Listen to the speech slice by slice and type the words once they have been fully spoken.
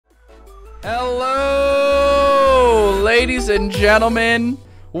Hello, ladies and gentlemen.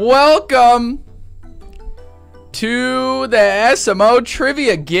 Welcome to the SMO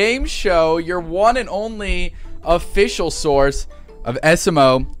Trivia Game Show, your one and only official source of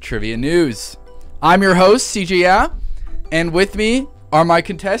SMO Trivia News. I'm your host, CJya, and with me are my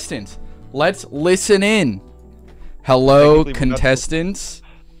contestants. Let's listen in. Hello, contestants.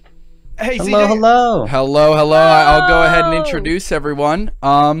 Hey, hello, CJ. hello. Hello, hello. I'll go ahead and introduce everyone.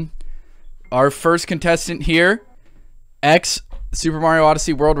 Our first contestant here, ex-Super Mario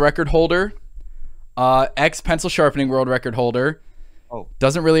Odyssey world record holder, ex-pencil sharpening world record holder. Oh.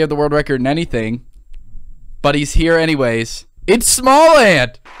 Doesn't really have the world record in anything, but he's here anyways. It's Small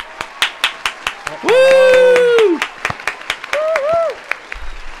Ant. Woo!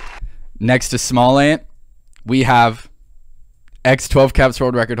 Next to Small Ant, we have ex-12 caps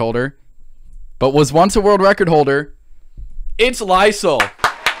world record holder, but was once a world record holder. It's Lysol.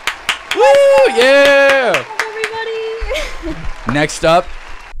 Woo! Yeah! Everybody. Next up,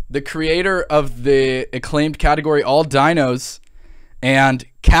 the creator of the acclaimed category All Dinos and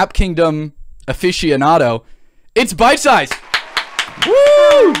Cap Kingdom aficionado, it's Bite Size.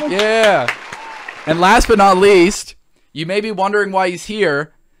 Woo! Yeah. And last but not least, you may be wondering why he's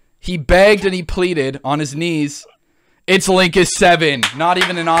here. He begged and he pleaded on his knees. It's Linkus7, not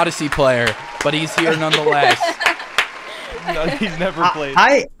even an Odyssey player, but he's here nonetheless. No, he's never played.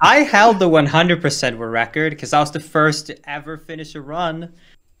 I held the 100% record because I was the first to ever finish a run.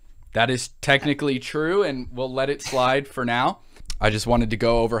 That is technically true, and we'll let it slide for now. I just wanted to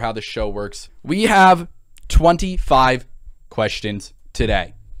go over how the show works. We have 25 questions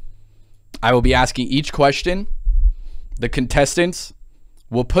today. I will be asking each question. The contestants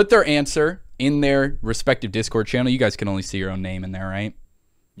will put their answer in their respective Discord channel. You guys can only see your own name in there, right?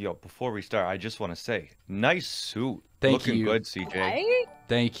 Yo, before we start, I just want to say, nice suit. Thank Looking you. good, CJ. Right?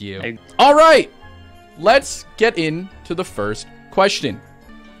 Thank you. Hey. All right, let's get into the first question.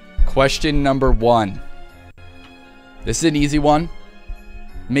 Question number 1. This is an easy one.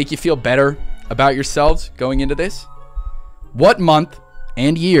 Make you feel better about yourselves going into this. What month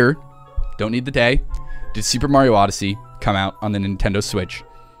and year, don't need the day, did Super Mario Odyssey come out on the Nintendo Switch?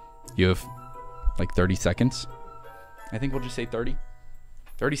 You have like 30 seconds. I think we'll just say 30.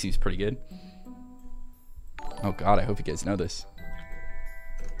 30 seems pretty good. Oh god, I hope you guys know this.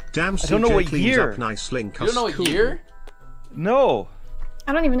 Damn, I don't know what year. Up nice link. You don't know what year? No.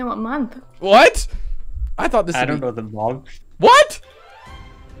 I don't even know what month. What? I thought this I would don't be... know the log. What?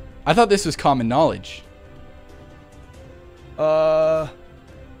 I thought this was common knowledge.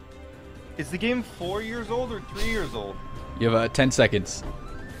 Is the game 4 years old or 3 years old? You have 10 seconds.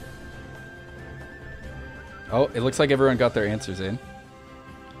 Oh, it looks like everyone got their answers in.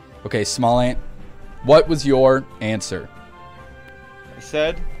 Okay, Small Ant, what was your answer? I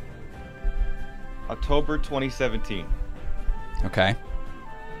said October 2017. Okay.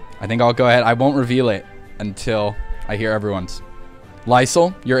 I think I'll go ahead. I won't reveal it until I hear everyone's.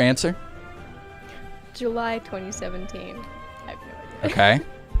 Lysol, your answer? July 2017. I have no idea. Okay.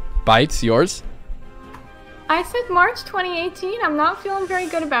 Bites, yours? I said March 2018. I'm not feeling very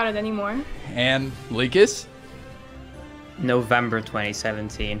good about it anymore. And Leakus? November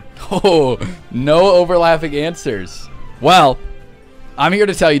 2017. Oh, no overlapping answers. Well, I'm here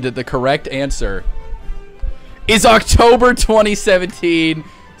to tell you that the correct answer is October 2017.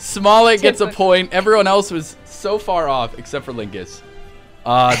 Smollett gets a point. Everyone else was so far off except for Linkus.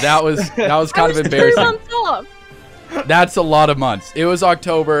 That was kind of embarrassing. 2 months off. That's a lot of months. It was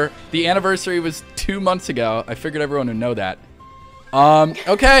October. The anniversary was 2 months ago. I figured everyone would know that.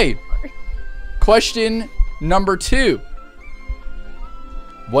 Okay. Question number 2.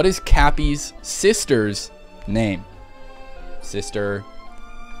 What is Cappy's sister's name? Sister.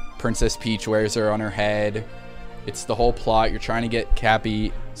 Princess Peach wears her on her head. It's the whole plot. You're trying to get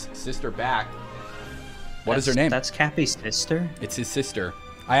Cappy's sister back. What is her name? That's Cappy's sister? It's his sister.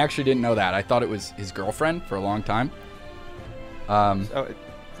 I actually didn't know that. I thought it was his girlfriend for a long time. Oh,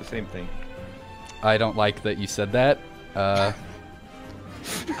 it's the same thing. I don't like that you said that. All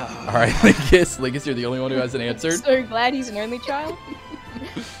right, Linkus, you're the only one who hasn't answered. So glad he's an only child.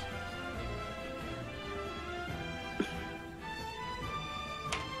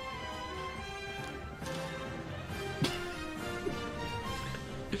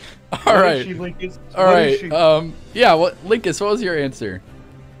 All right. All right. She... Yeah. What, Linkus? What was your answer?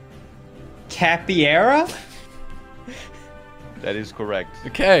 Cappiera? That is correct.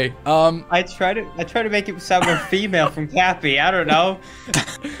 Okay. I try to make it sound more female from Cappy. I don't know.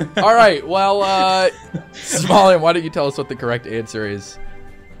 All right. Well, Smallin, why don't you tell us what the correct answer is?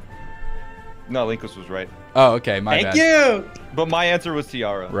 No, Linkus was right. Oh, okay, my bad. Thank you. But my answer was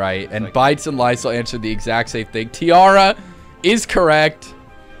Tiara. Right, and Bites and Lysol answered the exact same thing. Tiara is correct.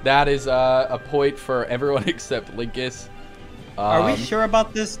 That is a point for everyone except Linkus. Are we sure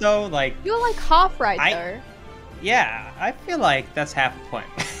about this though? Like, You're like half right there. yeah, I feel like that's half a point.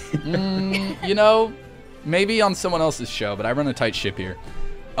 You know, maybe on someone else's show, but I run a tight ship here.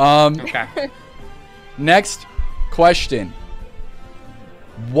 Okay. Next question.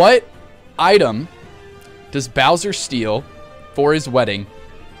 What item does Bowser steal for his wedding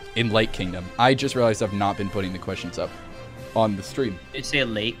in Lake Kingdom? I just realized I've not been putting the questions up on the stream. Did you say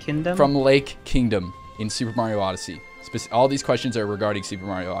Lake Kingdom? From Lake Kingdom in Super Mario Odyssey. All these questions are regarding Super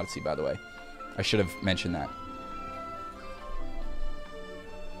Mario Odyssey, by the way. I should have mentioned that.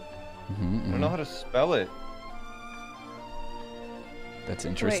 I don't know how to spell it. That's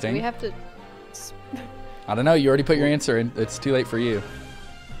Wait, interesting. do we have to... I don't know. You already put your answer in. It's too late for you.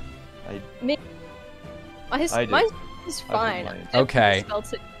 Mine is I did. fine. mine. I've Okay.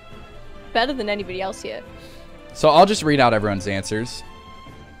 spelled it better than anybody else here. So I'll just read out everyone's answers.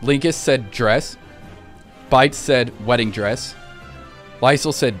 Linkus said dress. Bites said wedding dress.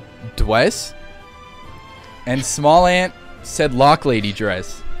 Lysol said dwess. And Small Ant said lock lady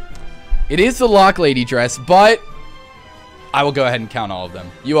dress. It is the lock lady dress, but I will go ahead and count all of them.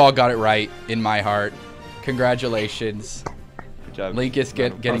 You all got it right in my heart. Congratulations. Good job. Linkus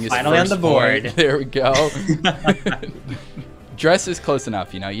getting his Finally on first the board. point. There we go. Dress is close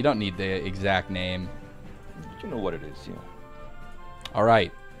enough, you know. You don't need the exact name. You know what it is, you know. All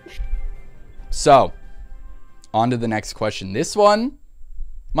right. So, on to the next question. This one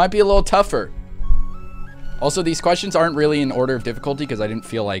might be a little tougher. Also, these questions aren't really in order of difficulty because I didn't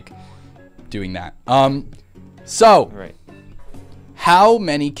feel like doing that. So, Right. how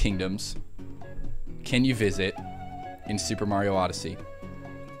many kingdoms can you visit in Super Mario Odyssey?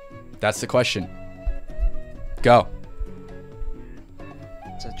 That's the question. Go.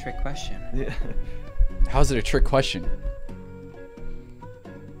 It's a trick question. Yeah. How is it a trick question?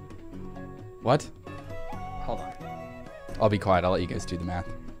 What? Hold on. I'll be quiet. I'll let you guys do the math.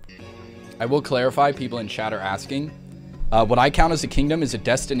 I will clarify. People in chat are asking. What I count as a kingdom is a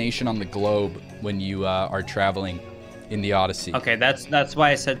destination on the globe when you are traveling in the Odyssey. Okay, that's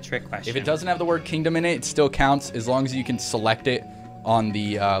why I said trick question. If it doesn't have the word kingdom in it, it still counts as long as you can select it on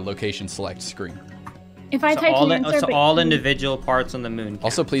the location select screen. If I type an answer, but all individual parts on the moon. Count.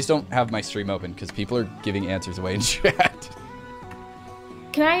 Also, please don't have my stream open because people are giving answers away in chat.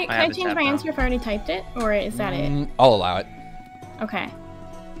 can I have the change chat my now. answer if I already typed it, or is that it? I'll allow it Okay.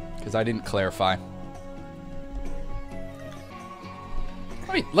 because I didn't clarify.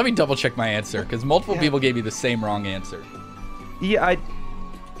 Let me double check my answer because multiple people gave me the same wrong answer. Yeah,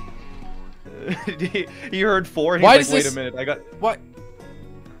 he heard 4 and Why he's does like, this- wait a minute, I got... What?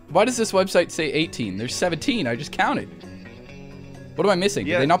 Why does this website say 18? There's 17. I just counted. What am I missing?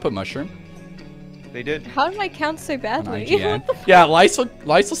 Did Yeah. they not put mushroom? They did. How did I count so On badly? IGN? Yeah,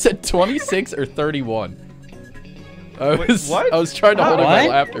 Lysol said 26 or 31. Wait, what? I was trying to hold in my What?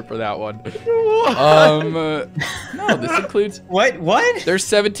 laughter for that one. No, this includes... What? There's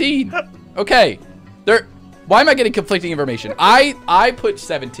 17. Okay. Why am I getting conflicting information? I put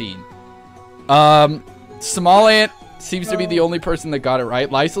 17. Small Ant seems to be the only person that got it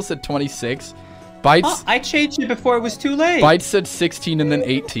right. Lysol said 26. Bites Oh, I changed it before it was too late. Bites said 16 and then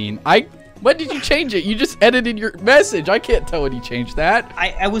 18. When did you change it? You just edited your message. I can't tell when you changed that.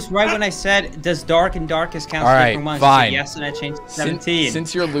 I was right when I said, does dark and darkest count All as right, different ones? fine. I said yes, and I changed it to 17.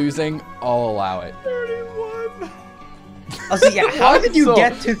 Since you're losing, I'll allow it. 31. I was like, yeah, how did you So,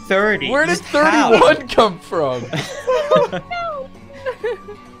 get to 30? Where did Just how? 31 come from?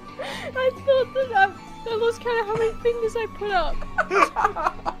 I thought that was kind of how many fingers I put up.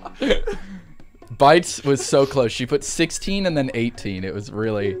 Bites was so close. She put 16 and then 18. It was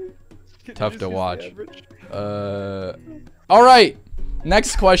really tough to watch. All right.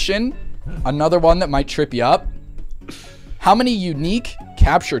 Next question. Another one that might trip you up. How many unique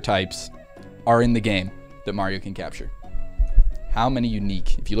capture types are in the game that Mario can capture? How many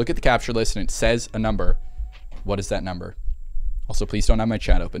unique? If you look at the capture list and it says a number, what is that number? Also, please don't have my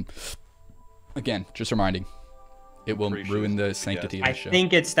chat open. Again, just reminding. It will ruin the sanctity of I the show.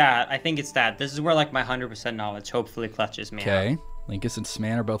 think it's that. This is where like my 100% knowledge hopefully clutches me. Okay. Linkus and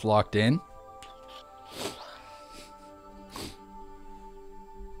Sman are both locked in.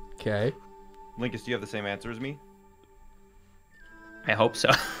 Okay. Linkus, do you have the same answer as me? I hope so.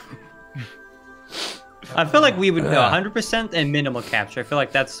 I feel like we would know 100% and minimal capture. I feel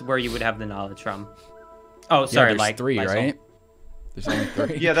like that's where you would have the knowledge from. Oh, sorry, There's like 3, Lysol. right? There's only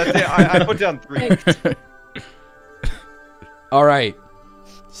 3. Yeah, that's it. I put down 3. All right.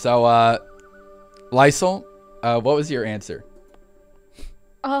 So, Lysol, what was your answer?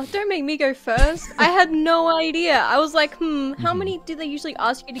 Oh, don't make me go first. I had no idea. I was like, how many do they usually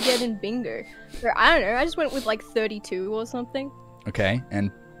ask you to get in bingo? Or, I don't know. I just went with like 32 or something. Okay,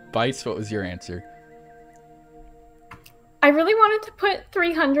 and Bites, what was your answer? I really wanted to put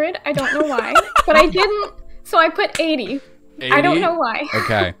 300. I don't know why, but I didn't. So I put 80. 80? I don't know why.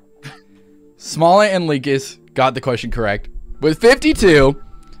 Okay. Smollett and Linkus got the question correct. With 52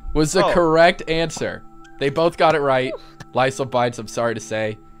 was the correct answer. They both got it right. Lysol Bites, I'm sorry to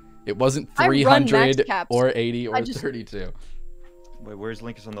say. It wasn't 300 or 80 or 32. Wait, where's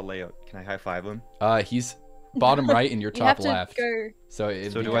Linkus on the layout? Can I high five him? He's bottom right in your top left. Go. So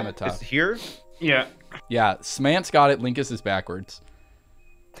it'd be do on the top. Is here? Yeah. Yeah, Smant's got it. Linkus is backwards.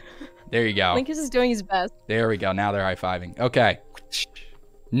 There you go. Linkus is doing his best. There we go. Now they're high-fiving. Okay.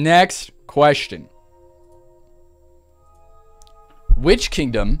 Next question. Which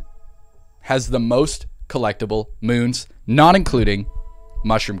kingdom has the most collectible moons, not including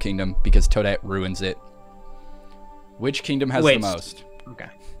Mushroom Kingdom, because Toadette ruins it? Which kingdom has the most? Okay.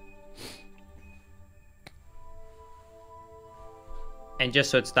 And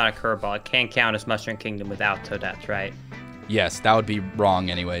just so it's not a curveball, it can't count as Mushroom Kingdom without Toadette, right? Yes, that would be wrong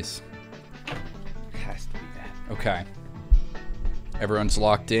anyways. Has to be that. Okay. Everyone's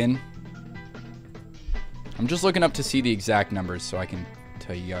locked in. I'm just looking up to see the exact numbers so I can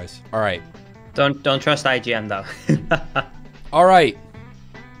tell you guys. All right. Don't trust IGN though. All right.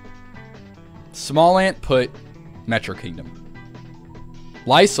 Small Ant put Metro Kingdom.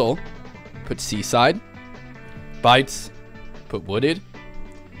 Lysol put Seaside. Bites put Wooded.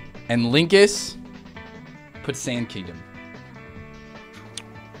 And Linkus put Sand Kingdom.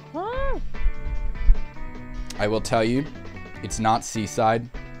 I will tell you, it's not Seaside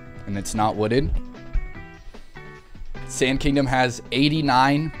and it's not Wooded. Sand Kingdom has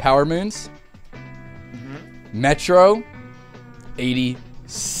 89 power moons. Metro,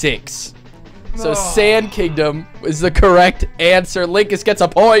 86. So Sand Kingdom is the correct answer. Linkus gets a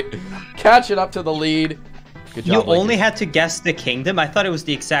point. Catching up to the lead. Good job, You only Linkus. had to guess the kingdom? I thought it was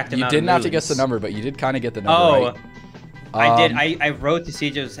the exact You amount didn't of have to guess the moons. number, but you did kind of get the number right. I did. I wrote to see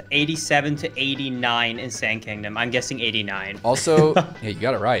it was 87 to 89 in Sand Kingdom. I'm guessing 89. Also, hey, you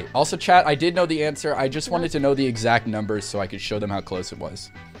got it right. Also, chat, I did know the answer. I just wanted to know the exact numbers so I could show them how close it was.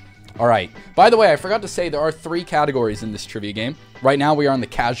 All right. By the way, I forgot to say there are 3 categories in this trivia game. Right now, we are in the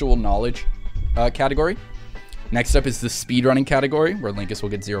casual knowledge category. Next up is the speedrunning category, where Linkus will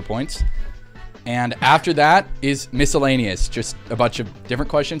get 0 points. And after that is miscellaneous, just a bunch of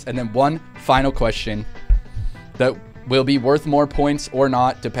different questions, and then one final question that will be worth more points or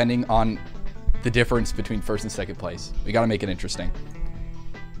not, depending on the difference between first and second place. We got to make it interesting.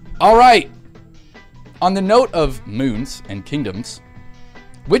 All right. On the note of moons and kingdoms,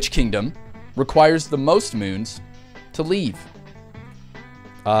 which kingdom requires the most moons to leave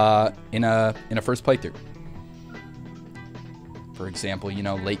in a first playthrough? For example, you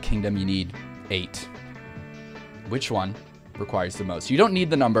know, Lake Kingdom, you need 8. Which one requires the most? You don't need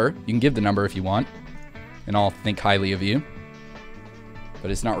the number. You can give the number if you want, and I'll think highly of you,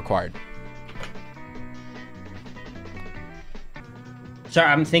 but it's not required. Sorry,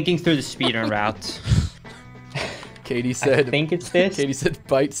 I'm thinking through the speedrun route. Katie said, I think it's this. Katie said,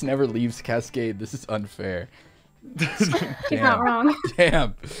 Bites never leaves Cascade. This is unfair. He's not wrong.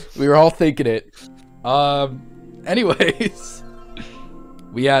 Damn. We were all thinking it. Anyways,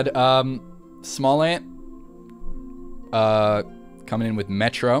 we had Small Ant coming in with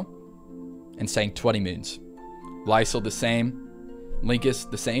Metro and saying 20 moons. Lysol the same. Linkus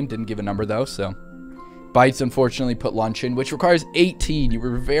the same. Didn't give a number though, so. Bites unfortunately put Luncheon, which requires 18. You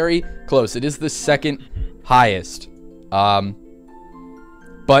were very close. It is the second highest.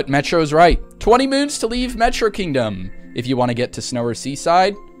 But Metro's right. 20 moons to leave Metro Kingdom. If you want to get to Snow or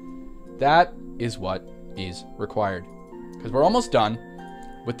Seaside, that is what is required. Because we're almost done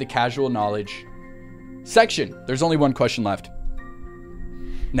with the casual knowledge section. There's only one question left.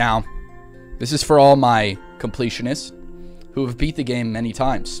 Now, this is for all my completionists who have beat the game many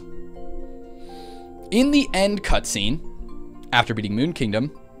times. In the end cutscene, after beating Moon Kingdom,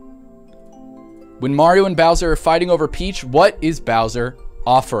 when Mario and Bowser are fighting over Peach, what is Bowser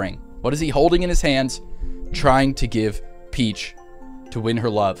offering? What is he holding in his hands, trying to give Peach to win her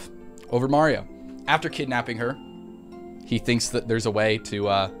love over Mario? After kidnapping her, he thinks that there's a way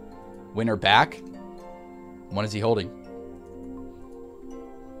to win her back. What is he holding?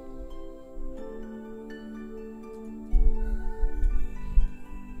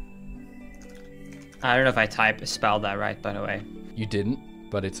 I don't know if I spelled that right, by the way. You didn't,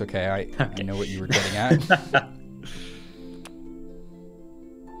 but it's okay. I know what you were getting at.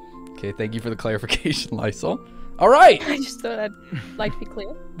 Okay, thank you for the clarification, Lysol. All right. I just thought I'd like to be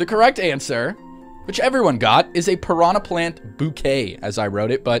clear. The correct answer, which everyone got, is a piranha plant bouquet, as I wrote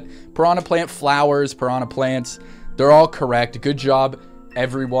it. But piranha plant flowers, piranha plants, they're all correct. Good job,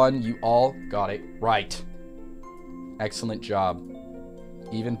 everyone. You all got it right. Excellent job.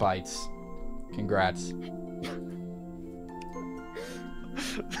 Even bites. Congrats.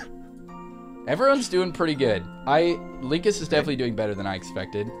 Everyone's doing pretty good. Linkus is definitely doing better than I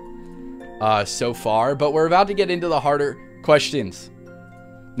expected so far, but we're about to get into the harder questions.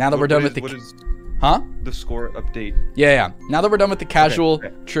 Now that we're done with the... What is the score update? Yeah. Now that we're done with the casual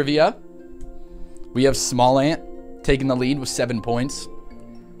trivia, we have Small Ant taking the lead with 7 points.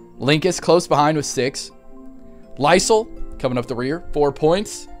 Linkus close behind with 6. Lysol coming up the rear, 4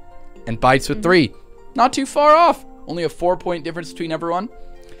 points. And Bites with 3. Not too far off. Only a 4-point difference between everyone.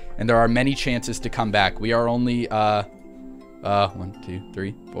 And there are many chances to come back. We are only 1, 2,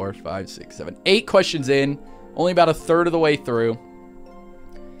 3, 4, 5, 6, 7, 8 questions in. Only about a third of the way through.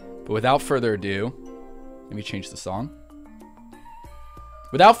 But without further ado, let me change the song.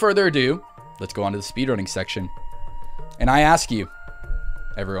 Without further ado, let's go on to the speedrunning section. And I ask you,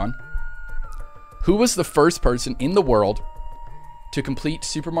 everyone, who was the first person in the world to complete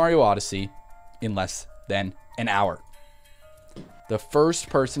Super Mario Odyssey in less than an hour? The first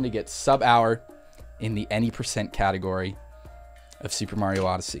person to get sub-hour in the any percent category of Super Mario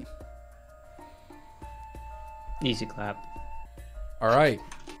Odyssey. Easy clap. All right.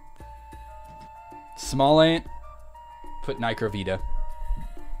 Small Ant put Nicrovita.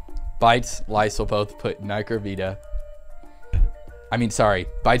 Bites, Lysol both put Nicrovita. I mean, sorry.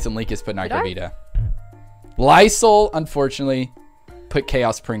 Bites and Linkus put Nicrovita. Lysol, unfortunately, put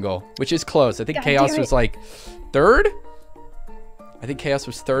Chaos Pringle, which is close. I think God Chaos damn it. was like 3rd? I think Chaos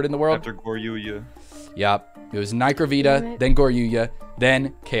was 3rd in the world. After Goryuya. Yep. It was Damn Nicrovita, it. then Goryuya,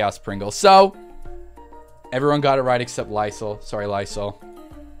 then Chaos Pringle. So, everyone got it right except Lysol. Sorry, Lysol.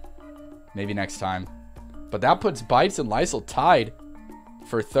 Maybe next time. But that puts Bites and Lysol tied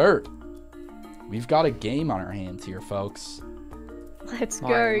for 3rd. We've got a game on our hands here, folks. Let's go.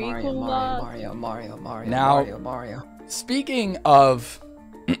 Mario, Equal Mario, odds. Mario, Now- Mario. Speaking of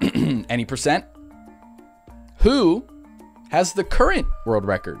any percent, who has the current world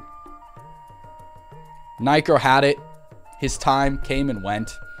record? Nicro had it. His time came and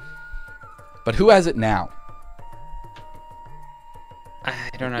went. But who has it now? I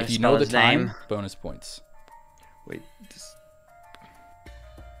don't know how If to you spell know the his time, name. bonus points. Wait.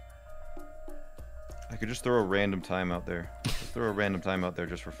 I could just throw a random time out there. Just throw a random time out there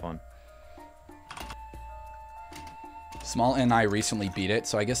just for fun. Small and I recently beat it,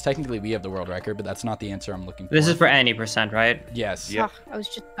 so I guess technically we have the world record, but that's not the answer I'm looking for. This is for any percent, right? Yes. Yeah. Oh, I was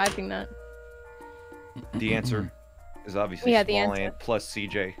just typing that. The answer is obviously Yeah, the Small answer. Ant plus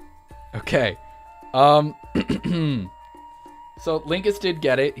CJ. Okay. So Linkus did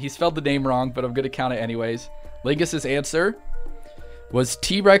get it. He spelled the name wrong, but I'm going to count it anyways. Linkus's answer was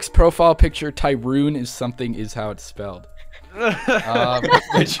T-Rex profile picture Tyrone is something is how it's spelled.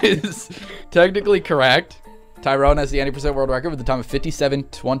 Which is technically correct. Tyrone has the 90% world record with the time of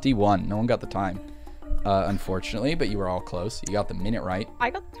 57:21. No one got the time, unfortunately, but you were all close. You got the minute right. I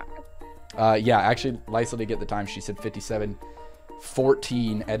got the time. Yeah, actually, Lysol did get the time. She said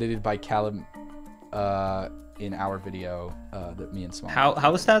 57:14, edited by Callum in our video that me and Small.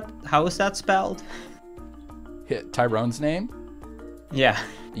 How is that spelled? Hit Tyrone's name? Yeah.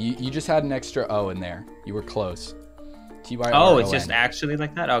 You just had an extra O in there. You were close. T-Y-R-O-N. Oh, it's just actually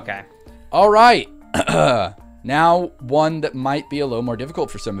like that? Okay. All right. Now, one that might be a little more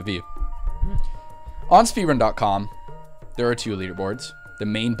difficult for some of you. On speedrun.com, there are 2 leaderboards, the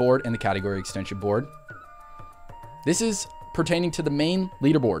main board and the category extension board. This is pertaining to the main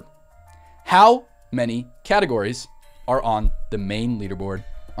leaderboard. How many categories are on the main leaderboard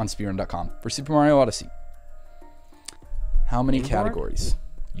on speedrun.com for Super Mario Odyssey? How many categories?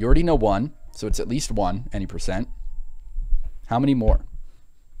 You already know 1, so it's at least 1, any percent. How many more?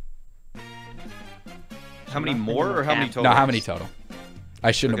 How many more or how many total? No, how many total?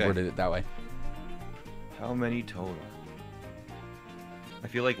 I shouldn't have Okay. worded it that way. How many total? I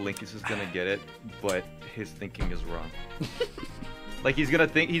feel like Linkus is gonna get it, but his thinking is wrong. Like he's gonna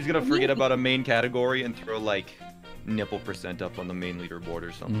forget about a main category and throw like nipple percent up on the main leaderboard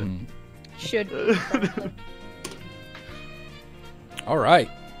or something. Should be. All right.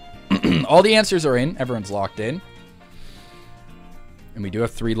 All the answers are in. Everyone's locked in. And we do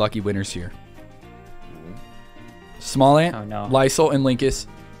have 3 lucky winners here. Small Ant, Oh, no. Lysol, and Linkus.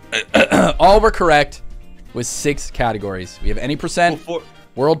 All were correct with 6 categories. We have any percent,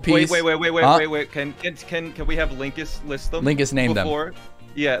 world peace. Wait. Huh? Can we have Linkus list them? Linkus named them.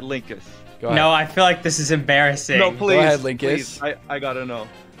 Yeah, Linkus. Go ahead. No, I feel like this is embarrassing. No, please. ahead, Linkus. Please. I gotta know.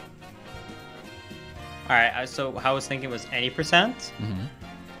 Alright, so how I was thinking was any percent. Mhm.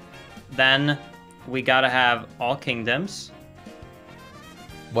 Then we gotta have all kingdoms.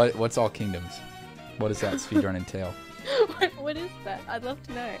 What's all kingdoms? What does that speedrun entail? What is that? I'd love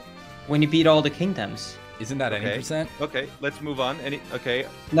to know. When you beat all the kingdoms. Isn't that any Okay. percent? Okay, let's move on. Okay.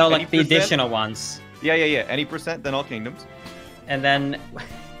 No, Any like the percent? additional ones. Yeah. Any percent, then all kingdoms. And then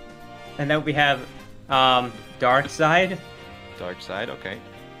we have dark side. Dark side, okay.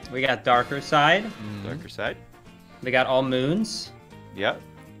 We got darker side. Darker side. We got all moons. Yeah.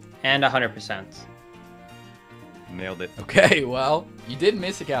 And 100%. Nailed it. Okay, well, you did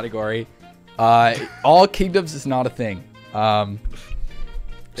miss a category. All kingdoms is not a thing.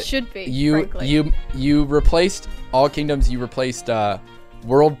 Should be. You frankly. you replaced all kingdoms. You replaced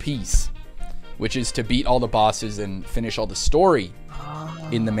world peace, which is to beat all the bosses and finish all the story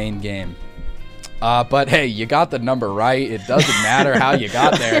in the main game. But hey, you got the number right. It doesn't matter how you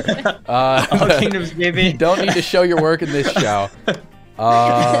got there. All kingdoms, baby. You don't need to show your work in this show.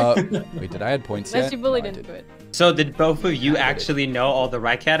 Wait, did I add points Unless yet? you bullied No, I into didn't. it. So did both of you actually know all the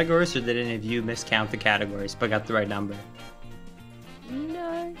right categories, or did any of you miscount the categories but got the right number?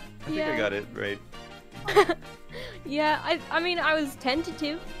 No. I think I got it right. Yeah, I mean, I was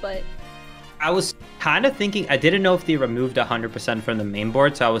tentative, but I was kind of thinking, I didn't know if they removed 100% from the main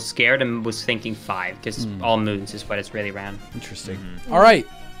board, so I was scared and was thinking 5, because all moons is what it's really ran. Interesting. All right.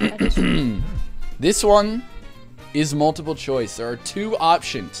 that is true. This one is multiple choice. There are 2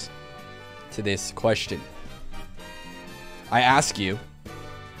 options to this question. I ask you,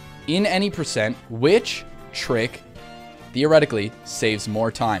 in any percent, which trick theoretically saves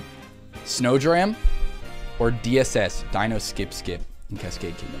more time? Snowdram or DSS, Dino Skip Skip in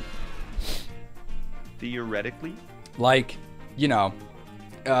Cascade Kingdom? Theoretically? Like, you know,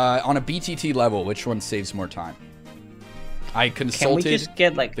 on a BTT level, which one saves more time? I Can we consulted just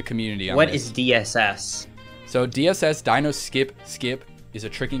get, like, the community on what this. is DSS? So DSS, Dino Skip Skip, is a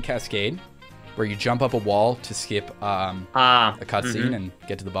tricking cascade where you jump up a wall to skip a cutscene and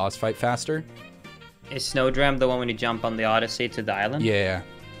get to the boss fight faster. Is Snowdram the one when you jump on the Odyssey to the island? Yeah,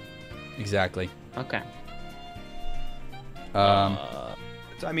 exactly. Okay.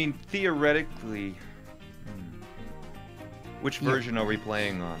 So, I mean, theoretically... Which version are we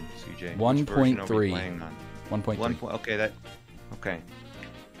playing on, CJ? Which version are we 1.3. playing on? 1.3. Okay, okay.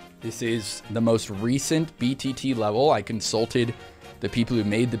 This is the most recent BTT level. I consulted the people who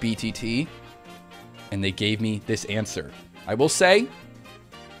made the BTT, and they gave me this answer. I will say...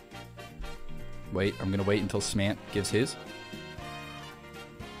 Wait, I'm going to wait until Smant gives his.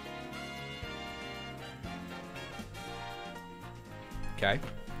 Okay.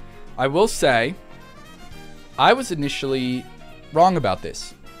 I will say, I was initially wrong about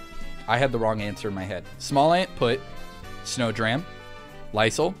this. I had the wrong answer in my head. Small Ant put Snowdram.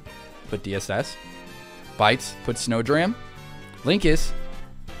 Lysel put DSS. Bites put Snowdram. Linkus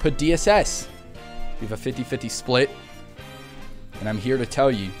put DSS. We have a 50-50 split. And I'm here to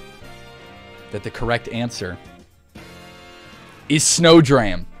tell you that the correct answer is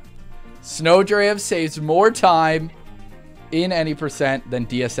Snowdram. Snowdram saves more time in any percent than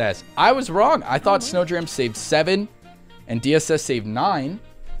DSS. I was wrong. I thought Snowdram saved 7 and DSS saved 9.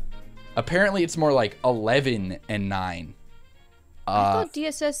 Apparently it's more like 11 and 9. I thought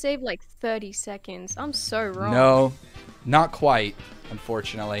DSS saved like 30 seconds. I'm so wrong. No, not quite,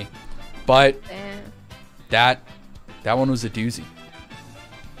 unfortunately. But Damn. that one was a doozy.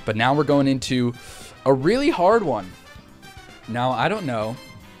 But now we're going into a really hard one. Now, I don't know.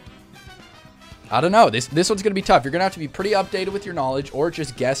 This one's going to be tough. You're going to have to be pretty updated with your knowledge or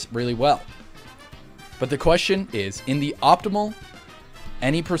just guess really well. But the question is, in the optimal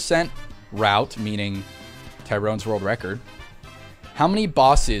any percent route, meaning Tyrone's world record, how many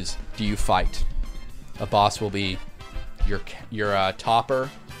bosses do you fight? A boss will be your topper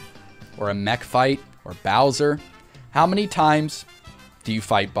or a mech fight or Bowser. How many times do you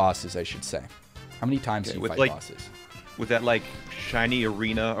fight bosses, I should say? How many times do you fight bosses? With that, like, shiny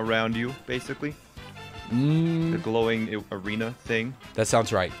arena around you, basically? The glowing arena thing? That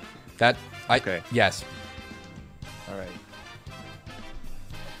sounds right. Okay. Yes. All right.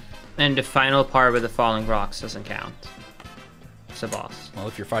 And the final part with the falling rocks doesn't count. It's a boss. Well,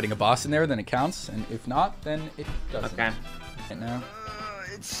 if you're fighting a boss in there, then it counts. And if not, then it doesn't. Okay. Right now.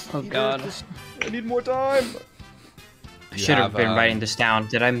 Oh god. I need more time! I should have been writing this down.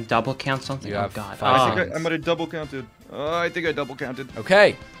 Did I double count something? You Oh have god. 5 I think I might have double counted. I think I double counted.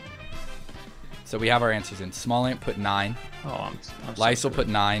 Okay. So we have our answers in. Small Ant put 9. I'm Lysel put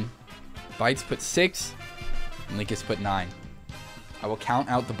 9. Bites put 6. And Linkus put 9. I will count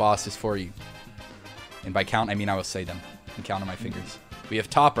out the bosses for you. And by count, I mean I will say them. And count on my fingers. We have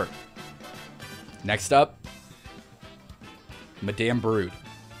Topper. Next up, Madame Brood.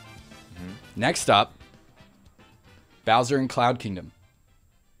 Next up, Bowser and Cloud Kingdom.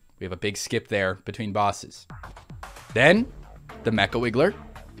 We have a big skip there between bosses. Then, the Mecha Wiggler.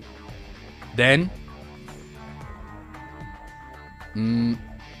 Then,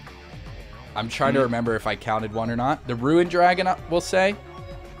 I'm trying to remember if I counted one or not. The Ruined Dragon, we'll say.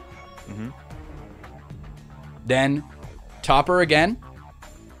 Then, Topper again.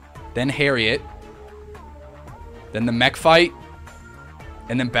 Then Harriet. Then the mech fight.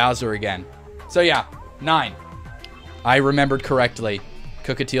 And then Bowser again. So yeah, 9. I remembered correctly.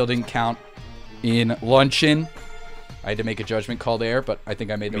 Cookatiel didn't count in Luncheon. I had to make a judgment call there, but I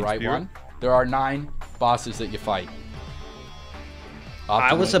think I made the right one. There are 9 bosses that you fight.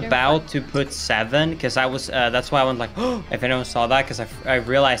 I was about to put 7 because I was. That's why I went like, oh, if anyone saw that, because I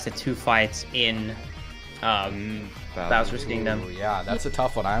realized the 2 fights in Bowser's Kingdom. Ooh, yeah, that's a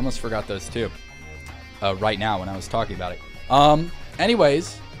tough one. I almost forgot those too. Right now when I was talking about it.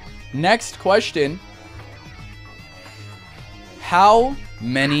 Anyways, next question. How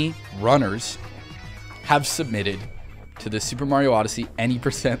many runners have submitted to the Super Mario Odyssey any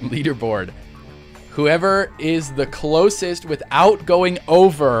percent leaderboard? Whoever is the closest without going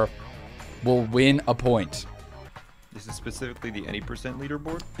over will win a point. This is specifically the any percent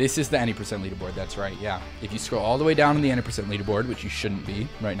leaderboard? This is the any percent leaderboard, that's right, yeah. If you scroll all the way down on the any percent leaderboard, which you shouldn't be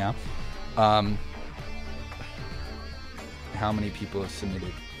right now, how many people have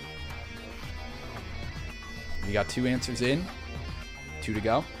submitted? We got 2 answers in. 2 to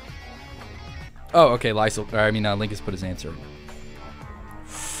go. Oh, okay, Link has put his answer in.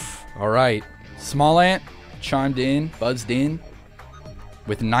 All right. Small Ant chimed in, buzzed in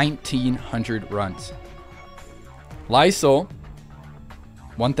with 1,900 runs. Lysol,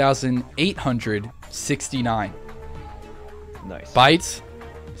 1,869. Nice. Bites,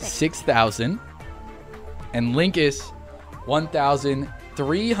 6,000. And Linkus,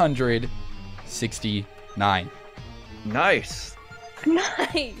 1,369. Nice.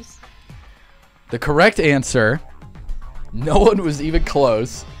 Nice. The correct answer, no one was even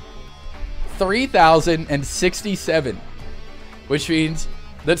close, 3,067, which means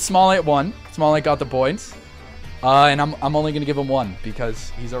that Small Ant won. Small Ant got the points, and I'm only gonna give him 1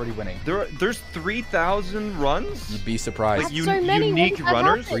 because he's already winning. There's 3,000 runs. You'd be surprised. Like so many. unique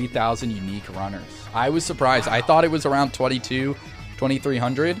runners. 3,000 unique runners. I was surprised. I thought it was around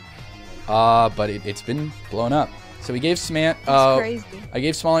 2,300, but it's been blown up. So we gave Smant. Crazy. I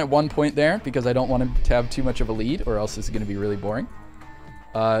gave Small Ant 1 point there because I don't want him to have too much of a lead, or else this is going to be really boring.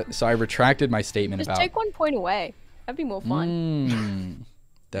 So I retracted my statement Just take 1 point away. That'd be more fun.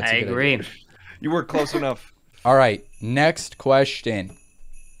 That's I a good agree. idea. You were close enough. All right, next question.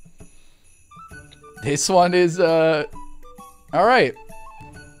 This one is all right.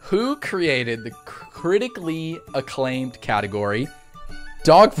 Who created the critically acclaimed category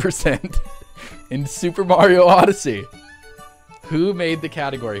Dog Percent in Super Mario Odyssey? Who made the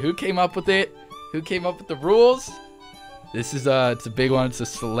category? Who came up with it? Who came up with the rules? This is it's a big one. It's a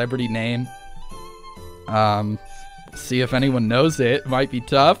celebrity name. See if anyone knows it. Might be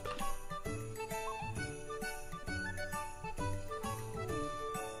tough.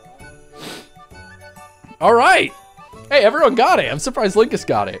 All right. Hey, everyone got it. I'm surprised Linkus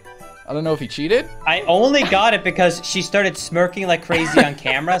got it. I don't know if he cheated. I only got it because she started smirking like crazy on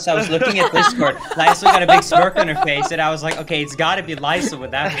camera, so I was looking at Discord. Lysol got a big smirk on her face, and I was like, okay, it's got to be Lysol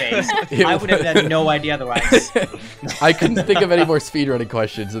with that face. I would have had no idea otherwise. I couldn't think of any more speedrunning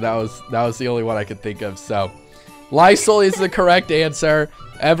questions, and that was the only one I could think of. So, Lysol is the correct answer.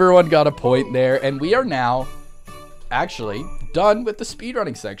 Everyone got a point there, and we are now actually done with the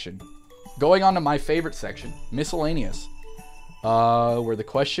speedrunning section. Going on to my favorite section, miscellaneous. Where the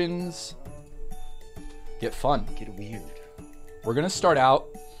questions get fun. Get weird. We're going to start out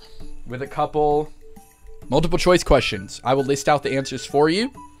with a couple multiple choice questions. I will list out the answers for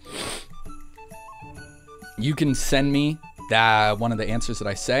you. You can send me one of the answers that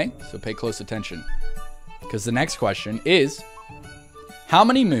I say, so pay close attention. Because the next question is, how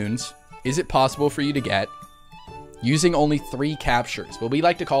many moons is it possible for you to get using only 3 captures? What we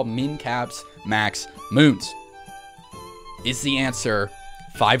like to call min caps, max moons. Is the answer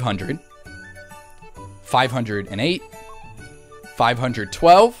 500, 508,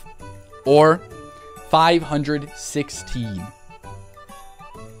 512, or 516?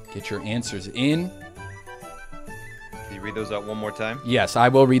 Get your answers in. Can you read those out one more time? Yes, I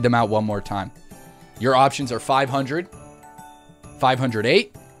will read them out one more time. Your options are 500,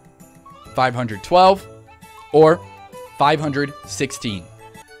 508, 512, or 516.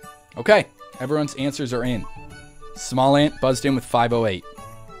 Okay, everyone's answers are in. Small Ant buzzed in with 508.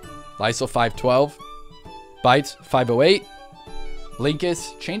 Lysel 512. Bites 508.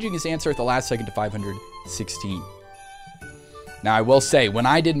 Linkus changing his answer at the last second to 516. Now I will say, when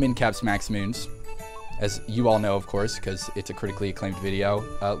I did Mincaps Max Moons, as you all know of course, because it's a critically acclaimed video,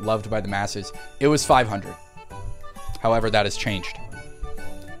 loved by the masses, it was 500. However, that has changed.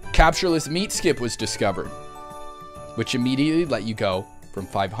 Captureless Meat Skip was discovered, which immediately let you go from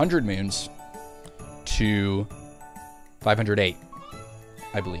 500 moons to 508,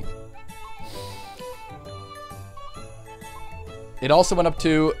 I believe. It also went up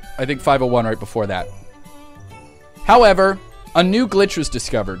to, I think, 501 right before that. However, a new glitch was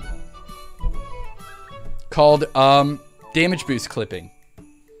discovered called damage boost clipping,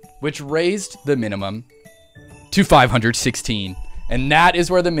 which raised the minimum to 516. And that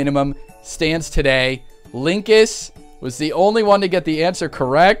is where the minimum stands today. Linkus was the only one to get the answer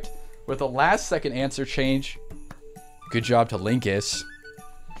correct with a last second answer change. Good job to Linkus.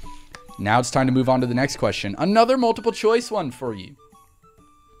 Now it's time to move on to the next question. Another multiple choice one for you.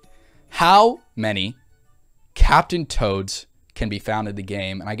 How many Captain Toads can be found in the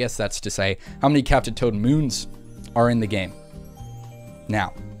game? And I guess that's to say, how many Captain Toad moons are in the game?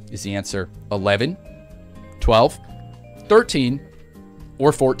 Now, is the answer 11, 12, 13,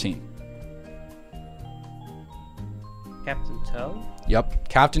 or 14? Captain Toad? Yep,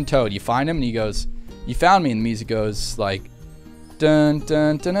 Captain Toad. You find him and he goes, "You found me," and the music goes like, dun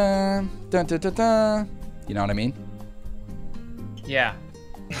dun dun dun dun dun dun dun. You know what I mean? Yeah.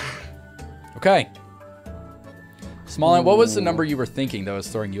 Okay. Small Ant, what was the number you were thinking that was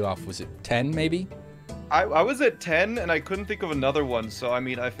throwing you off? Was it 10 maybe? I was at 10 and I couldn't think of another one, so I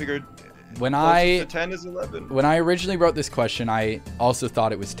mean I figured When closest to 10 is 11. When I originally wrote this question, I also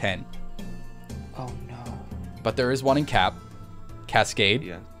thought it was 10. Oh no. But there is one in Cap, Cascade,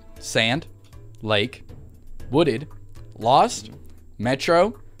 Yeah. Sand, Lake, Wooded, Lost,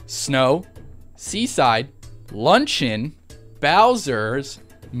 Metro, Snow, Seaside, Luncheon, Bowser's,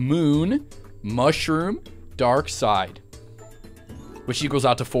 Moon, Mushroom, Dark Side, which equals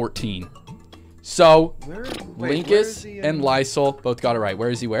out to 14. So, Linkus and Lysel both got it right.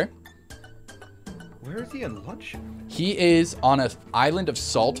 Where is he where? Where is he in lunch? He is on an island of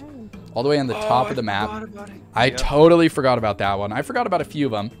salt, all the way on the top of the map. I Yeah. totally forgot about that one. I forgot about a few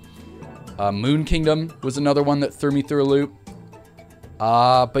of them. Moon Kingdom was another one that threw me through a loop.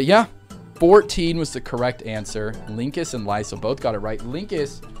 But yeah, 14 was the correct answer. Linkus and Lysel both got it right.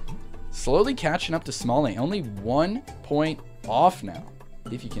 Linkus slowly catching up to Small Ant. Only 1 point off now,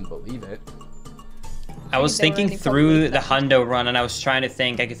 if you can believe it. I was thinking through the Hundo run, and I was trying to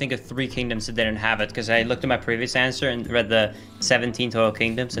think. I could think of 3 kingdoms that didn't have it, because I looked at my previous answer and read the 17 total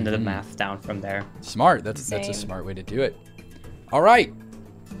kingdoms and did the math down from there. Smart. That's a smart way to do it. All right.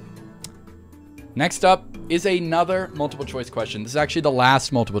 Next up is another multiple choice question. This is actually the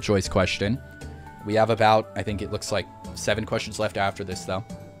last multiple choice question. We have about, I think it looks like 7 questions left after this, though.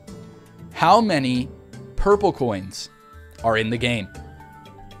 How many purple coins are in the game?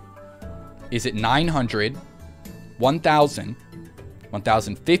 Is it 900, 1,000,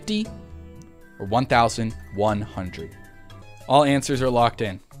 1,050, or 1,100? All answers are locked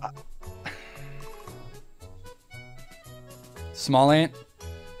in. Small Ant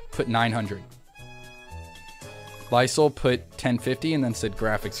put 900. Lysel put 1050 and then said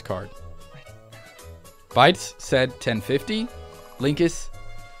graphics card. Bites said 1050. Linkus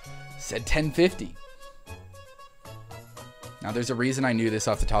said 1050. Now there's a reason I knew this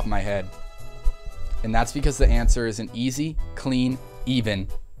off the top of my head. And that's because the answer is an easy, clean, even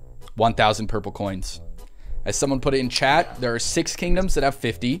 1,000 purple coins. As someone put it in chat, there are 6 kingdoms that have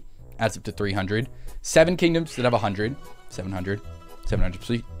 50, adds up to 300. 7 kingdoms that have 100, 700,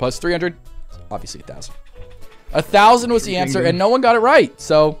 700 plus 300, obviously 1,000. 1,000 was the answer, and no one got it right.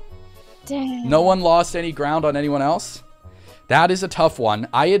 So Dang. no one lost any ground on anyone else. That is a tough one.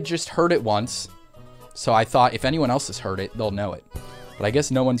 I had just heard it once, so I thought if anyone else has heard it, they'll know it. But I guess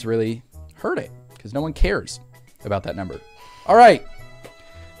no one's really heard it, because no one cares about that number. All right.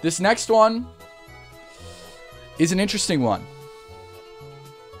 This next one is an interesting one.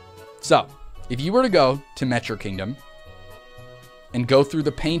 So, if you were to go to Metro Kingdom and go through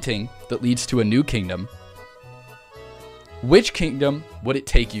the painting that leads to a new kingdom, which kingdom would it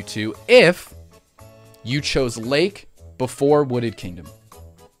take you to if you chose Lake before Wooded Kingdom?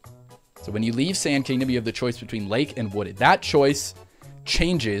 So when you leave Sand Kingdom, you have the choice between Lake and Wooded. That choice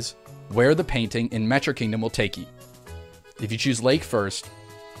changes where the painting in Metro Kingdom will take you. If you choose Lake first,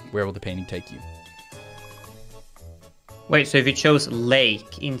 where will the painting take you? Wait, so if you chose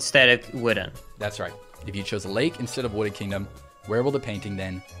Lake instead of Wooden? That's right. If you chose a lake instead of Wooded Kingdom, where will the painting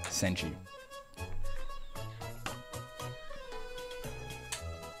then send you?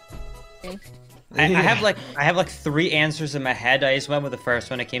 I have like 3 answers in my head. I just went with the first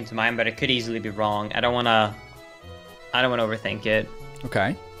one that came to mind, but it could easily be wrong. I don't wanna overthink it.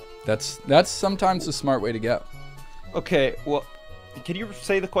 Okay. That's sometimes a smart way to go. Okay, well, can you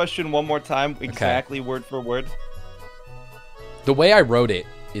say the question one more time, exactly word for word? The way I wrote it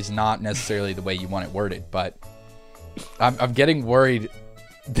is not necessarily the way you want it worded, but I'm getting worried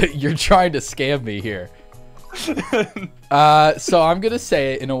that you're trying to scam me here. So I'm gonna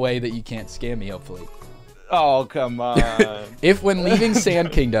say it in a way that you can't scam me, hopefully. Oh, come on. If when leaving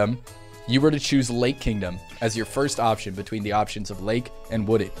Sand Kingdom, you were to choose Lake Kingdom as your first option between the options of Lake and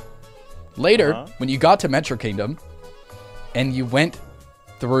Wooded. Later, when you got to Metro Kingdom, and you went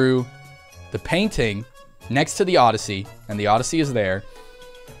through the painting next to the Odyssey, and the Odyssey is there,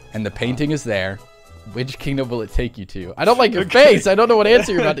 and the painting is there, which kingdom will it take you to? I don't like your face. I don't know what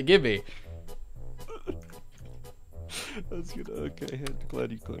answer you're about to give me. That's good. Okay,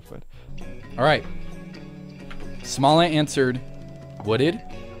 glad you clarified. All right. Smalla answered Wooded.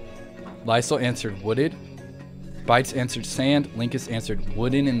 Lysol answered Wooded. Bites answered Sand. Linkus answered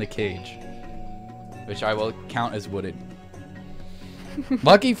Wooden in the Cage, which I will count as Wooded.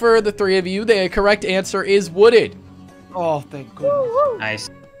 Lucky for the 3 of you, the correct answer is Wooded. Oh, thank goodness. Nice.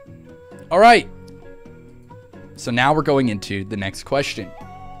 All right. So now we're going into the next question.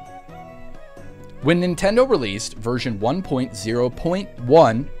 When Nintendo released version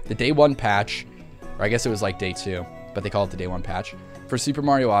 1.0.1, the day 1 patch, or I guess it was like day 2, but they call it the day 1 patch, for Super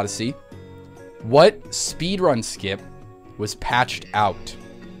Mario Odyssey, what speedrun skip was patched out?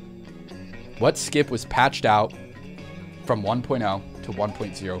 What skip was patched out from 1.0 to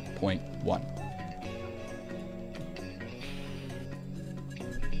 1.0.1?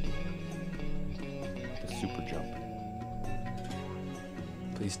 The super jump.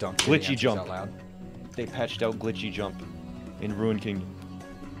 Please don't. Glitchy jump. Out loud. They patched out glitchy jump in Ruin Kingdom.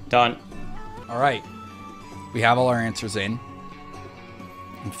 Done. All right. We have all our answers in.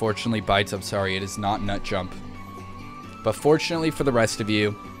 Unfortunately, Bites, I'm sorry, it is not Nut Jump. But fortunately for the rest of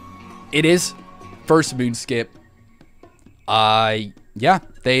you, it is First Moon Skip. Yeah,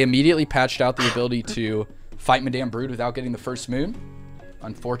 they immediately patched out the ability to fight Madame Brood without getting the first moon.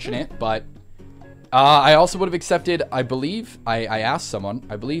 Unfortunate, but I also would have accepted, I believe, I asked someone,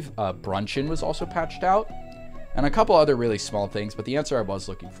 I believe Brunchin was also patched out, and a couple other really small things, but the answer I was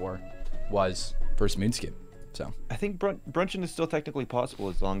looking for was First Moon Skip. So I think Brunchin is still technically possible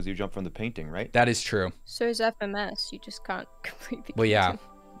as long as you jump from the painting, right? that is true. So is FMS. You just can't complete the Well, yeah, game.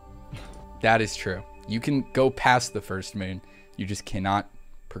 that is true. You can go past the first moon. You just cannot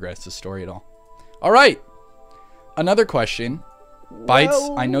progress the story at all. All right. Another question. Bites,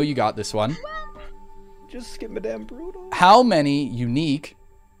 Whoa. I know you got this one. Just skip Madame Brood. How many unique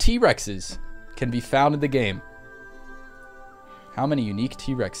T-Rexes can be found in the game? How many unique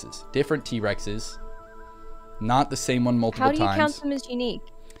T-Rexes? Different T-Rexes. Not the same one multiple How do you times. count them as unique?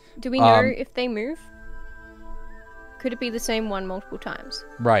 Do we know if they move? Could it be the same one multiple times?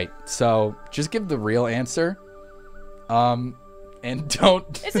 Right. So just give the real answer. And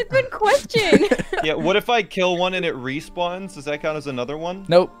don't. It's a good question. Yeah, what if I kill one and it respawns? Does that count as another one?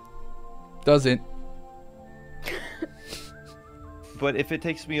 Nope. Doesn't. But if it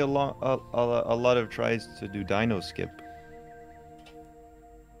takes me a lot of tries to do Dino Skip,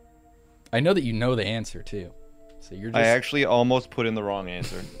 I know that you know the answer too. So you're just. I actually almost put in the wrong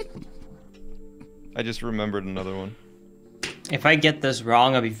answer. I just remembered another one. If I get this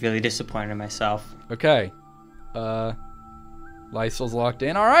wrong, I'll be really disappointed in myself. Okay. Lysol's locked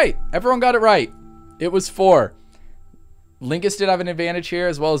in. All right. Everyone got it right. It was 4. Linkus did have an advantage here,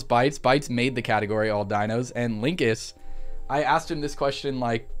 as well as Bites. Bites made the category all dinos. And Linkus, I asked him this question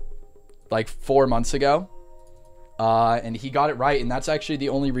like 4 months ago. And he got it right. And that's actually the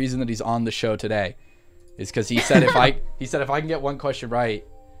only reason that he's on the show today. Is because he said if I can get one question right,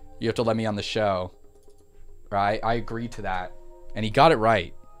 you have to let me on the show. Right? I agreed to that. And he got it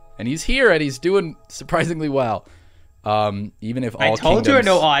right. And he's here and he's doing surprisingly well. Even if all I told you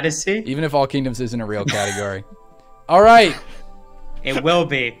no Odyssey. Even if All Kingdoms isn't a real category. All right. It will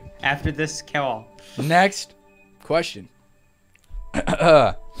be after this call. Next question.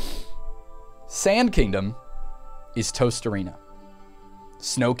 Sand Kingdom is Tostarena.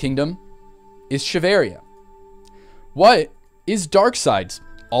 Snow Kingdom is Shiveria. What is Darkside's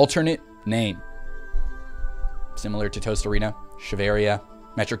alternate name? Similar to Tostarena, Shiveria.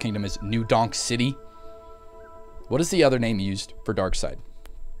 Metro Kingdom is New Donk City. What is the other name used for Darkside?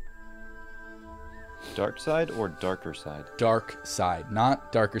 Dark side or darker side? Dark side,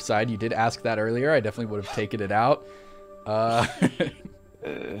 not darker side. You did ask that earlier. I definitely would have taken it out.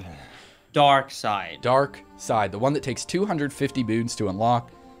 Dark side. Dark side, the one that takes 250 moons to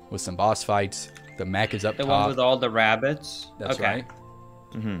unlock with some boss fights. The mech is up The top. one with all the rabbits. That's okay. right.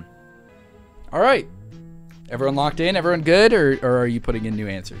 Mm-hmm. All right. Everyone locked in? Everyone good? Or are you putting in new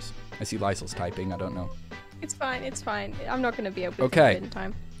answers? I see Lysel's typing. I don't know. It's fine. It's fine. I'm not gonna be able to Okay. do it in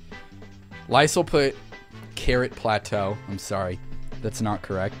time. Lysel put Carrot Plateau. I'm sorry. That's not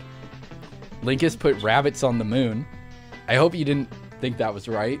correct. Linkus put Rabbits on the Moon. I hope you didn't think that was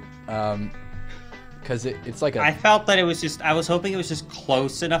right. Because it's like a... I felt that it was just, I was hoping it was just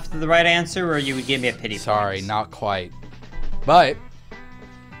close enough to the right answer, or you would give me a pity Sorry, points. not quite. But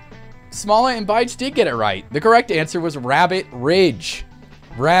Smalla and Bites did get it right. The correct answer was Rabbit Ridge.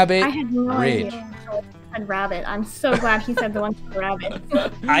 Rabbit I had no Ridge. idea. I said rabbit. I'm so glad he said the one for rabbit.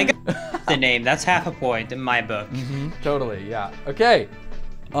 I got the name. That's half a point in my book. Totally, yeah. Okay.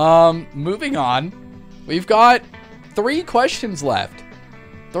 Moving on. We've got 3 questions left.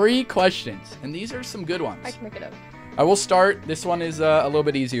 3 questions. And these are some good ones. I can make it up. I will start. This one is a little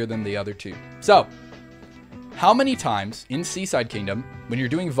bit easier than the other 2. So, how many times in Seaside Kingdom, when you're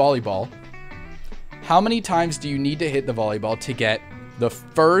doing volleyball, how many times do you need to hit the volleyball to get the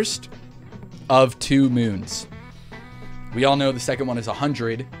first of 2 moons? We all know the second one is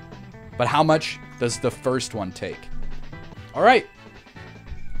 100, but how much does the first one take? All right.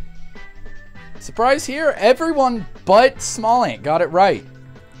 Surprise here, everyone but Smallant got it right.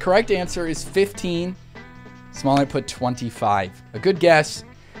 Correct answer is 15. Smallant put 25. A good guess.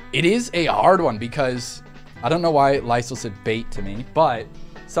 It is a hard one because I don't know why Lysel said bait to me, but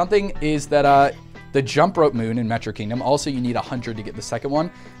something is that the jump rope moon in Metro Kingdom, also you need 100 to get the second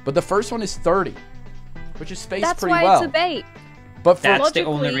one, but the first one is 30, which is spaced That's pretty why well. it's a bait. But for That's the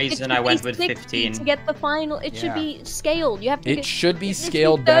Logically, only it reason should I be went with 60 15. to get the final. It should Yeah. be scaled. You have to. It should be it should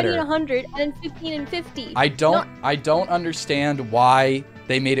scaled 30 better. and 100, and then 15 and 50. I don't understand why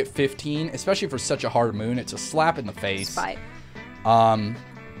they made it 15, especially for such a hard moon. It's a slap in the face. Spite.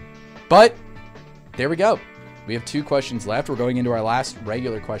 But there we go. We have 2 questions left. We're going into our last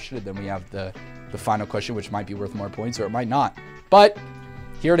regular question, and then we have the final question, which might be worth more points or it might not. But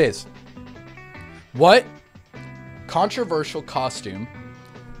here it is. What controversial costume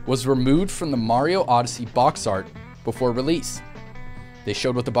was removed from the Mario Odyssey box art before release? They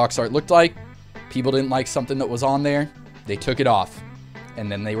showed what the box art looked like. People didn't like something that was on there. They took it off,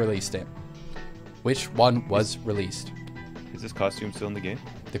 and then they released it. Which one was released? Is this costume still in the game?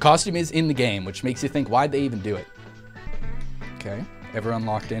 The costume is in the game, which makes you think, why'd they even do it? Okay, everyone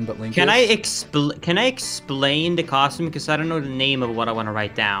locked in but Linkus. Can I explain the costume, because I don't know the name of what I want to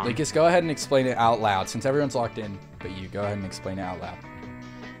write down. Linkus, go ahead and explain it out loud. Since everyone's locked in, but you go ahead and explain it out loud.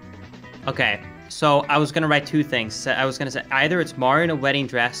 Okay, so I was gonna write 2 things. So I was gonna say either it's Mario in a wedding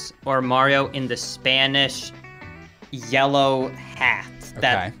dress or Mario in the Spanish yellow hat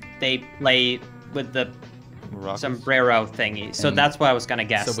that they play with the Maracas? sombrero thingy. So And that's what I was gonna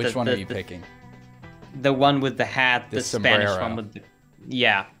guess. So which one are you picking? The one with the hat, The the Spanish sombrero. one with the...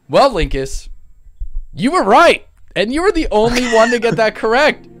 Yeah. Well, Linkus, you were right. And you were the only one to get that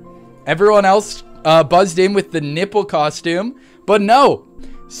correct. Everyone else buzzed in with the nipple costume, but no.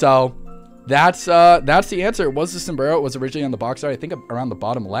 So that's the answer. It was the sombrero. It was originally on the box art, I think around the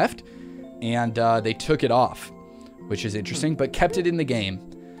bottom left. And they took it off, which is interesting, but kept it in the game.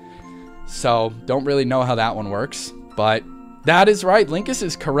 So don't really know how that one works, but that is right. Linkus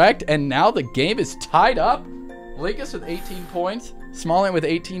is correct, and now the game is tied up. Linkus with 18 points, Smallant with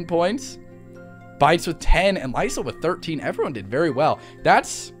 18 points, Bites with 10, and Lysel with 13. Everyone did very well.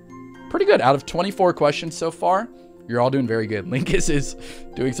 That's pretty good. Out of 24 questions so far, you're all doing very good. Linkus is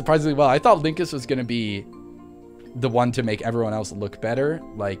doing surprisingly well. I thought Linkus was going to be the one to make everyone else look better.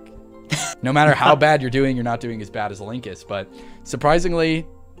 Like, no matter how bad you're doing, you're not doing as bad as Linkus. But surprisingly,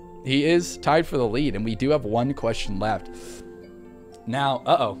 he is tied for the lead, and we do have 1 question left. Now,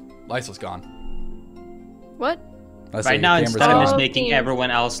 Lysel's gone. What? Right now, instead I'm just making thanks. everyone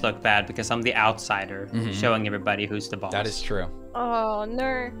else look bad because I'm the outsider, showing everybody who's the boss. That is true. Oh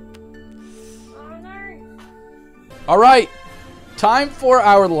no. All right, time for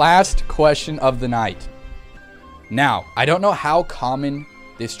our last question of the night. Now, I don't know how common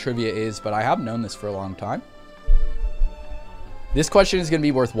this trivia is, but I have known this for a long time. This question is going to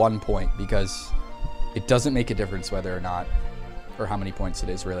be worth 1 point because it doesn't make a difference whether or not, or how many points it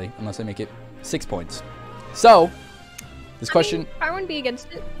is really, unless I make it 6 points. So, this question... I wouldn't be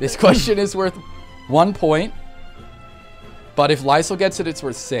against it. This question is worth 1 point. But if Lysel gets it, it's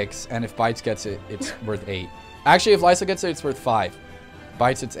worth 6. And if Bites gets it, it's worth 8. Actually, if Lysel gets it, it's worth 5.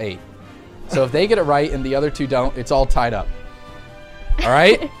 Bites, it's 8. So if they get it right and the other two don't, it's all tied up. All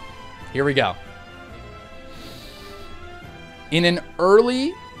right? Here we go. In an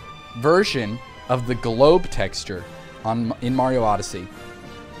early version of the globe texture in Mario Odyssey,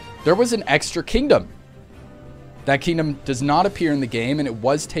 there was an extra kingdom. That kingdom does not appear in the game, and it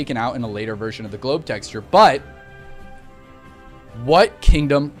was taken out in a later version of the globe texture. But what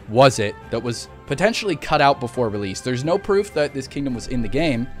kingdom was it that was potentially cut out before release? There's no proof that this kingdom was in the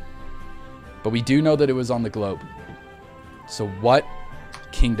game, but we do know that it was on the globe. So what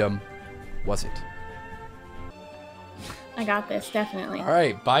kingdom was it? I got this, definitely. All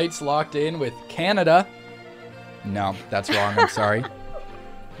right, Bites locked in with Canada. No, that's wrong. I'm sorry.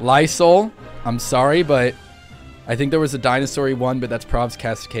 Lysol, I'm sorry, but I think there was a dinosaur one, but that's Prob's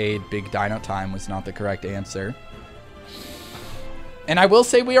Cascade. Big Dino Time was not the correct answer. And I will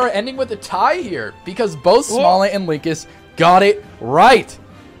say we are ending with a tie here because both Smollett and Linkus got it right.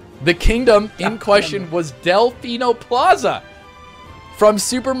 The kingdom in question was Delfino Plaza from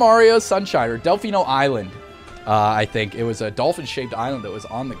Super Mario Sunshine, or Delfino Island. I think it was a dolphin-shaped island that was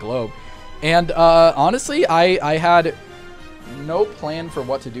on the globe. And honestly, I had no plan for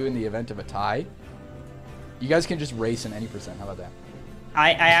what to do in the event of a tie. You guys can just race in any percent. How about that?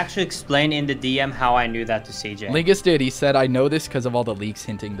 I actually explained in the DM how I knew that to CJ. Linkus did. He said, I know this because of all the leaks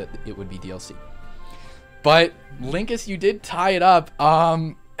hinting that it would be DLC. But Linkus, you did tie it up.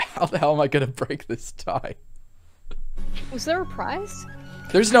 How the hell am I going to break this tie? Was there a prize?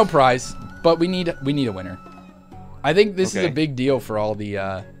 There's no prize, but we need a winner. I think this is a big deal for all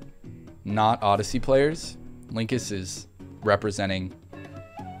the not Odyssey players. Linkus is representing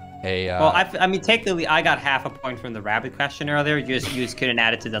a... well, I mean, technically, I got half a point from the rabbit question earlier. You just couldn't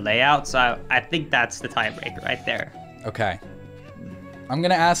add it to the layout, so I think that's the tiebreaker right there. Okay. I'm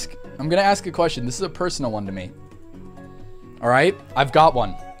gonna ask a question. This is a personal one to me. All right, I've got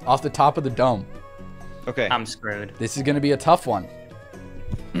one off the top of the dome. Okay. I'm screwed. This is gonna be a tough one.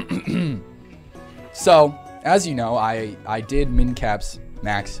 So, as you know, I did Mincaps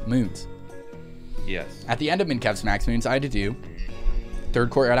Max Moons. Yes. At the end of Mincaps Max Moons, I had to do third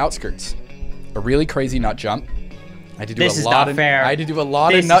court at outskirts. A really crazy nut jump. I had to do This is not fair. I had to do a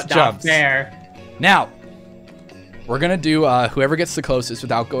lot of nut jumps. This is not fair. Now, we're gonna do whoever gets the closest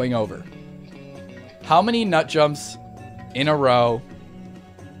without going over. How many nut jumps in a row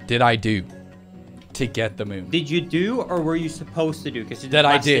did I do to get the moon? Did you do, or were you supposed to do? Because That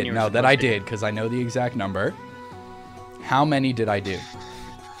I did. No, that I did, because I know the exact number. How many did I do?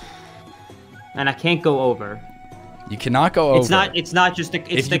 And I can't go over. You cannot go over. It's not just the.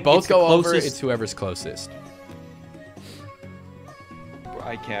 It's if you both go over, it's whoever's closest.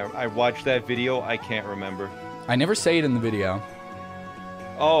 I can't. I watched that video. I can't remember. I never say it in the video.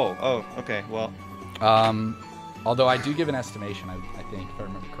 Oh, okay. Well. Although I do give an estimation, I think, if I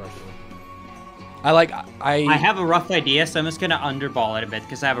remember correctly. I have a rough idea, so I'm just gonna underball it a bit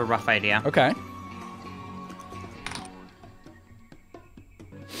because I have a rough idea. Okay.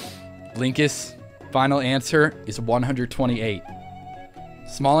 Linkus' final answer is 128.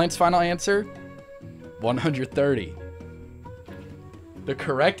 Smallant's final answer, 130. The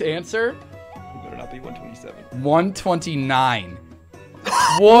correct answer? It better not be 127. 129.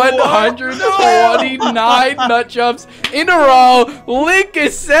 129 nut jumps in a row.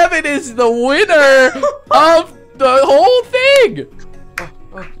 Linkus 7 is the winner of the whole thing.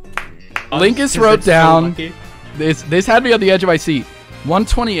 Linkus wrote down, this had me on the edge of my seat.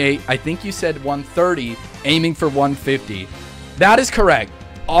 128, I think you said 130, aiming for 150. That is correct.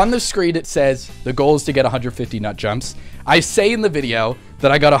 On the screen it says the goal is to get 150 nut jumps. I say in the video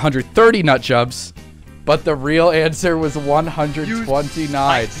that I got 130 nut jumps, but the real answer was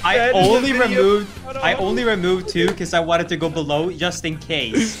 129. I only removed 2 because I wanted to go below just in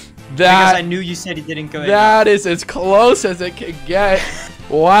case. Because I knew you said it didn't go in. That is as close as it can get.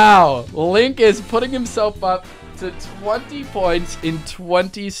 Wow. Link is putting himself up to 20 points in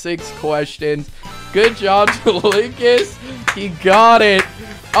 26 questions. Good job to Linkus. He got it.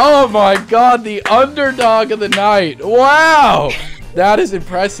 Oh my god, the underdog of the night. Wow. That is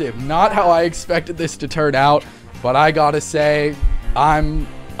impressive. Not how I expected this to turn out, but I gotta say, I'm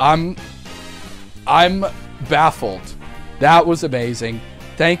baffled. That was amazing.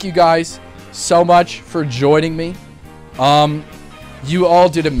 Thank you guys so much for joining me. You all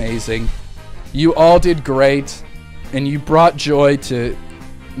did amazing. You all did great, and you brought joy to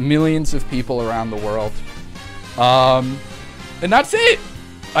millions of people around the world. And that's it,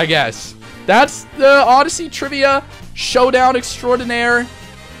 I guess. That's the Odyssey Trivia Showdown Extraordinaire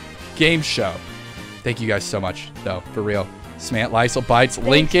game show. Thank you guys so much, though, for real. Smant, Lysol, Bites,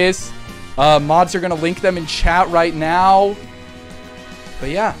 Linkus. Mods are going to link them in chat right now.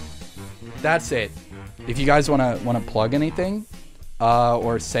 But yeah, that's it. If you guys wanna plug anything,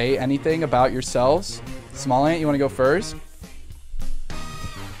 or say anything about yourselves, Small Ant, you wanna go first?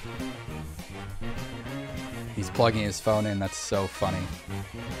 He's plugging his phone in. That's so funny.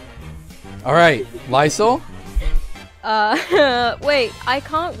 All right, Lysol. Wait, I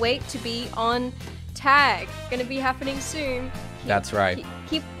can't wait to be on Tag. Gonna be happening soon. That's right.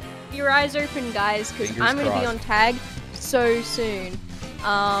 Keep your eyes open, guys, because Fingers I'm gonna be crossed. on Tag so soon.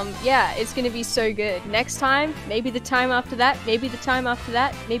 Yeah, it's gonna be so good. Next time, maybe the time after that, maybe the time after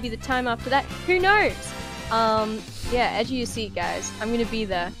that, maybe the time after that. Who knows? Yeah, edge of your seat, guys. I'm gonna be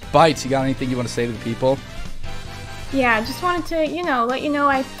there. Bites, you got anything you want to say to the people? Yeah, I just wanted to, let you know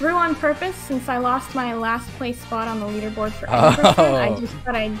I threw on purpose since I lost my last place spot on the leaderboard for any person. I just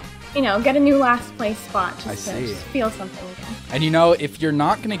thought I'd, get a new last place spot just to just feel something again. And if you're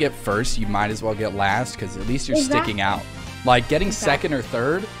not going to get first, you might as well get last because at least you're Exactly. sticking out. Like getting second or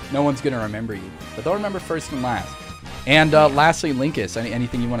third, no one's going to remember you. But they'll remember first and last. And lastly, Linkus,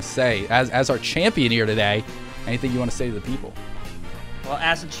 anything you want to say? As our champion here today, anything you want to say to the people? Well,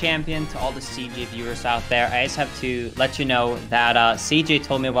 as a champion to all the CJ viewers out there, I just have to let you know that CJ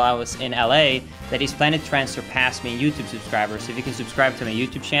told me while I was in LA that he's planning to try and surpass me in YouTube subscribers. So if you can subscribe to my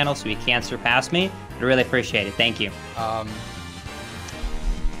YouTube channel so he can't surpass me, I'd really appreciate it. Thank you.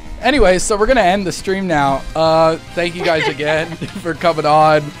 Anyway, so we're going to end the stream now. Thank you guys again for coming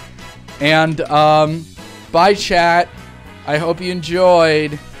on. And bye, chat. I hope you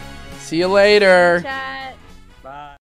enjoyed. See you later. Chat.